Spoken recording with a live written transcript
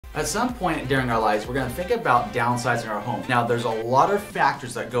At some point during our lives, we're going to think about downsizing our home. Now, there's a lot of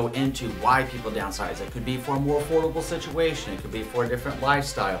factors that go into why people downsize. It could be for a more affordable situation, it could be for a different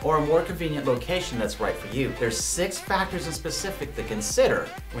lifestyle, or a more convenient location that's right for you. There's 6 factors in specific to consider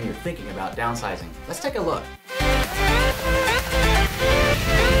when you're thinking about downsizing. Let's take a look.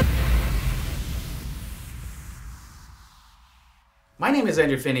 My name is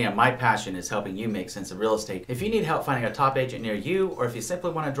Andrew Finney, and my passion is helping you make sense of real estate. If you need help finding a top agent near you, or if you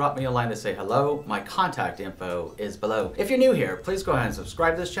simply want to drop me a line to say hello, my contact info is below. If you're new here, please go ahead and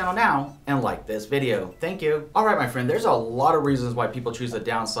subscribe to this channel now and like this video. Thank you. All right, my friend, there's a lot of reasons why people choose to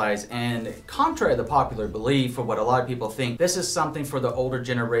downsize, and contrary to the popular belief or what a lot of people think, this is something for the older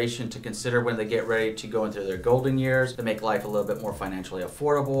generation to consider when they get ready to go into their golden years, to make life a little bit more financially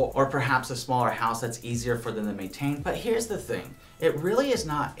affordable, or perhaps a smaller house that's easier for them to maintain. But here's the thing. It really is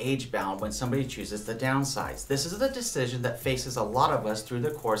not age-bound when somebody chooses to downsize. This is a decision that faces a lot of us through the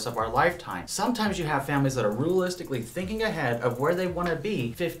course of our lifetime. Sometimes you have families that are realistically thinking ahead of where they want to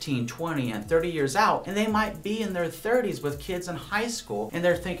be 15, 20, and 30 years out, and they might be in their 30s with kids in high school, and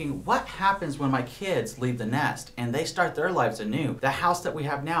they're thinking, what happens when my kids leave the nest and they start their lives anew? The house that we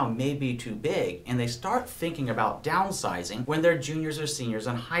have now may be too big, and they start thinking about downsizing when they're juniors or seniors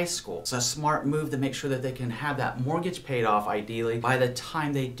in high school. It's a smart move to make sure that they can have that mortgage paid off, ideally, by the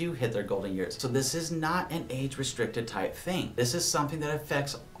time they do hit their golden years. So this is not an age-restricted type thing. This is something that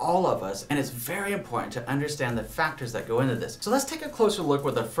affects all of us, and it's very important to understand the factors that go into this. So let's take a closer look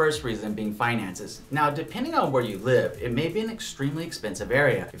with the first reason being finances. Now, depending on where you live, it may be an extremely expensive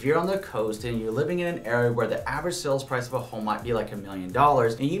area. If you're on the coast and you're living in an area where the average sales price of a home might be like $1 million,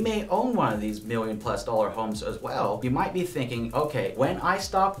 and you may own one of these $1 million+ homes as well, you might be thinking, okay, when I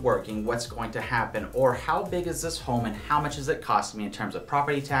stop working, what's going to happen? Or how big is this home and how much is it costing me in terms of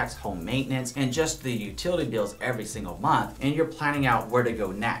property tax, home maintenance, and just the utility bills every single month? And you're planning out where to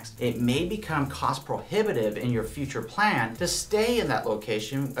go next. It may become cost prohibitive in your future plan to stay in that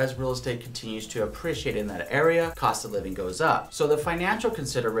location as real estate continues to appreciate in that area, cost of living goes up. So the financial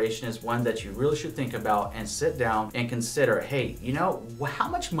consideration is one that you really should think about and sit down and consider, hey, you know, how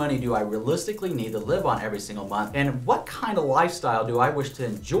much money do I realistically need to live on every single month? And what kind of lifestyle do I wish to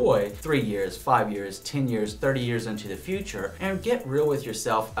enjoy 3 years, 5 years, 10 years, 30 years into the future? And get real with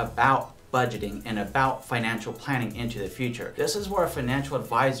yourself about budgeting and about financial planning into the future. This is where a financial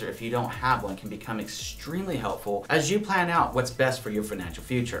advisor, if you don't have one, can become extremely helpful as you plan out what's best for your financial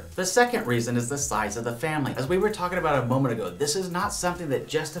future. The second reason is the size of the family. As we were talking about a moment ago, this is not something that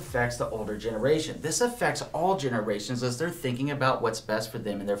just affects the older generation. This affects all generations as they're thinking about what's best for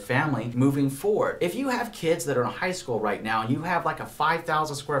them and their family moving forward. If you have kids that are in high school right now and you have like a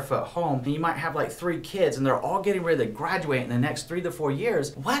 5,000 square foot home and you might have like 3 kids and they're all getting ready to graduate in the next 3 to 4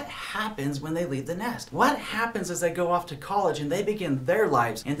 years, what happens when they leave the nest? What happens as they go off to college and they begin their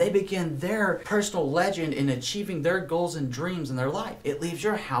lives and they begin their personal legend in achieving their goals and dreams in their life? It leaves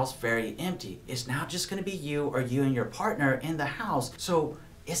your house very empty. It's now just going to be you or you and your partner in the house. So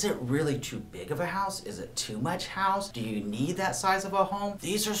is it really too big of a house? Is it too much house? Do you need that size of a home?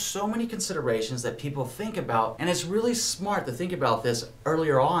 These are so many considerations that people think about, and it's really smart to think about this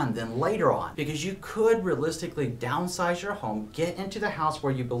earlier on than later on, because you could realistically downsize your home, get into the house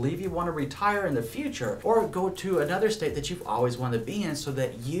where you believe you want to retire in the future, or go to another state that you've always wanted to be in so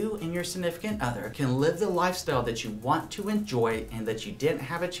that you and your significant other can live the lifestyle that you want to enjoy and that you didn't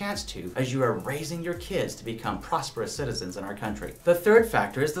have a chance to as you are raising your kids to become prosperous citizens in our country. The third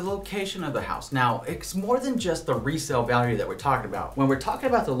factor is the location of the house. Now, it's more than just the resale value that we're talking about. When we're talking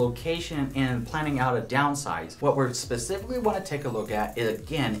about the location and planning out a downsize, what we're specifically want to take a look at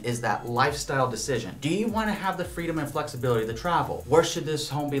is that lifestyle decision. Do you want to have the freedom and flexibility to travel? Where should this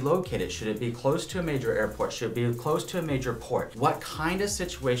home be located? Should it be close to a major airport? Should it be close to a major port? What kind of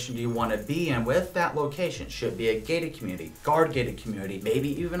situation do you want to be in with that location? Should it be a gated community, guard gated community,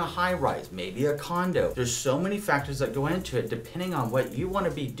 maybe even a high rise, maybe a condo? There's so many factors that go into it depending on what you want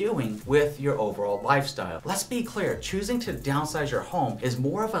to be doing with your overall lifestyle. Let's be clear, choosing to downsize your home is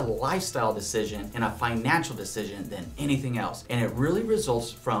more of a lifestyle decision and a financial decision than anything else. And it really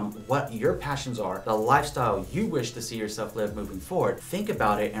results from what your passions are, the lifestyle you wish to see yourself live moving forward. Think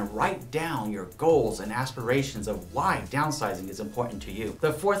about it and write down your goals and aspirations of why downsizing is important to you.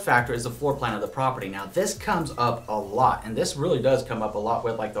 The fourth factor is the floor plan of the property. Now, this comes up a lot, and this really does come up a lot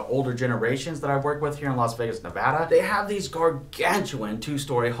with like the older generations that I work with here in Las Vegas, Nevada. They have these gargantuan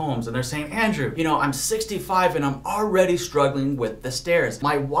two-story homes and they're saying, Andrew, you know, I'm 65 and I'm already struggling with the stairs.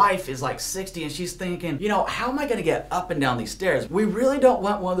 My wife is like 60 and she's thinking, you know, how am I gonna get up and down these stairs? We really don't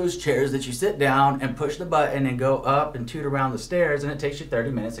want one of those chairs that you sit down and push the button and go up and toot around the stairs and it takes you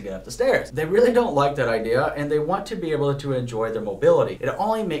 30 minutes to get up the stairs. They really don't like that idea and they want to be able to enjoy their mobility. It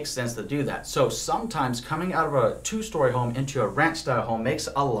only makes sense to do that. So sometimes coming out of a two-story home into a ranch style home makes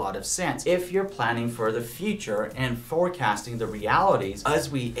a lot of sense if you're planning for the future and forecasting the realities as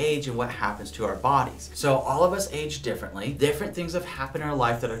we age and what happens to our bodies. So all of us age differently. Different things have happened in our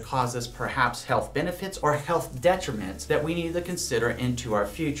life that have caused us perhaps health benefits or health detriments that we need to consider into our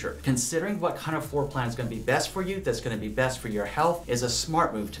future. Considering what kind of floor plan is going to be best for you, that's going to be best for your health, is a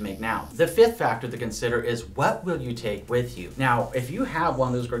smart move to make now. The fifth factor to consider is what will you take with you? Now, if you have one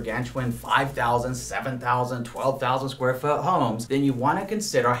of those gargantuan 5,000, 7,000, 12,000 square foot homes, then you want to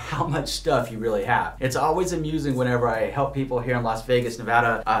consider how much stuff you really have. It's always amusing whenever I help people here in Las Vegas,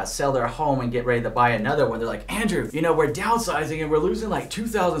 Nevada, sell their home and get ready to buy another one. They're like, Andrew, you know, we're downsizing and we're losing like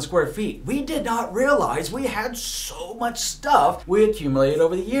 2,000 square feet. We did not realize we had so much stuff we accumulated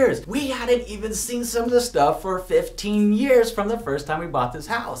over the years. We hadn't even seen some of the stuff for 15 years from the first time we bought this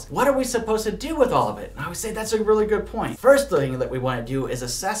house. What are we supposed to do with all of it? And I would say that's a really good point. First thing that we want to do is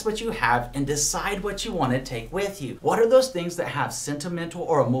assess what you have and decide what you want to take with you. What are those things that have sentimental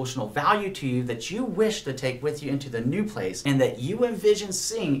or emotional value to you that you wish to take with you into the new place and that you envision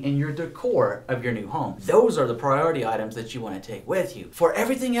seeing in your decor of your new home? Those are the priority items that you want to take with you. For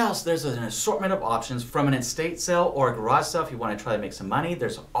everything else, there's an assortment of options from an estate sale or a garage sale. If you want to try to make some money,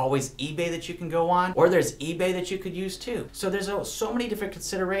 there's always eBay that you can go on, or there's eBay that you could use too. So there's so many different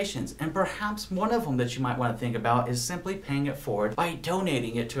considerations, and perhaps one of them that you might want to think about is simply paying it forward by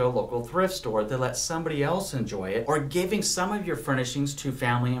donating it to a local thrift store to let somebody else enjoy it, or giving some of your furnishings to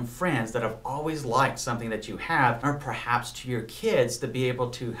family and friends that have always liked something that you have, or perhaps to your kids to be able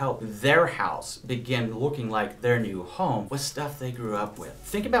to help their house begin looking like their new home with stuff they grew up with.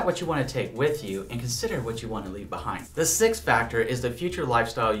 Think about what you want to take with you and consider what you want to leave behind. The sixth factor is the future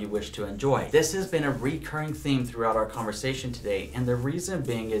lifestyle you wish to enjoy. This has been a recurring theme throughout our conversation today, and the reason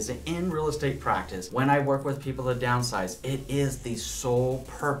being is in real estate practice, when I work with people to downsize, it is the sole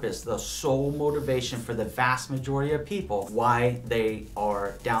purpose, the sole motivation for the vast majority of people why they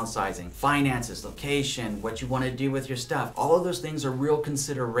are downsizing. Finances, location, what you want to do with your stuff, all of those things are real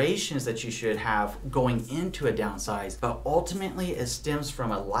considerations that you should have going into a downsize, but ultimately it stems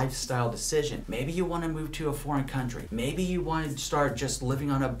from a lifestyle decision. Maybe you want to move to a foreign country. Maybe you want to start just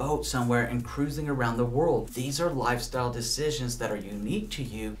living on a boat somewhere and cruising around the world. These are lifestyle decisions that are unique to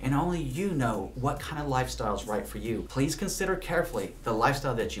you, and only you know what kind of lifestyle is right for you. Please consider carefully the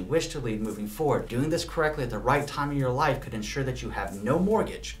lifestyle that you wish to lead moving forward. Doing this correctly at the right time in your life could ensure that you have no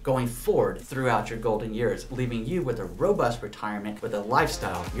mortgage going forward throughout your golden years, leaving you with a robust retirement with a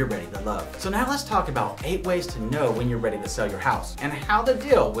lifestyle you're ready to love. So now let's talk about 8 ways to know when you're ready to sell your house and how to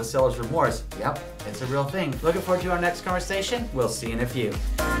deal with seller's remorse. Yep, it's a real thing. Looking forward to our next conversation. We'll see you in a few.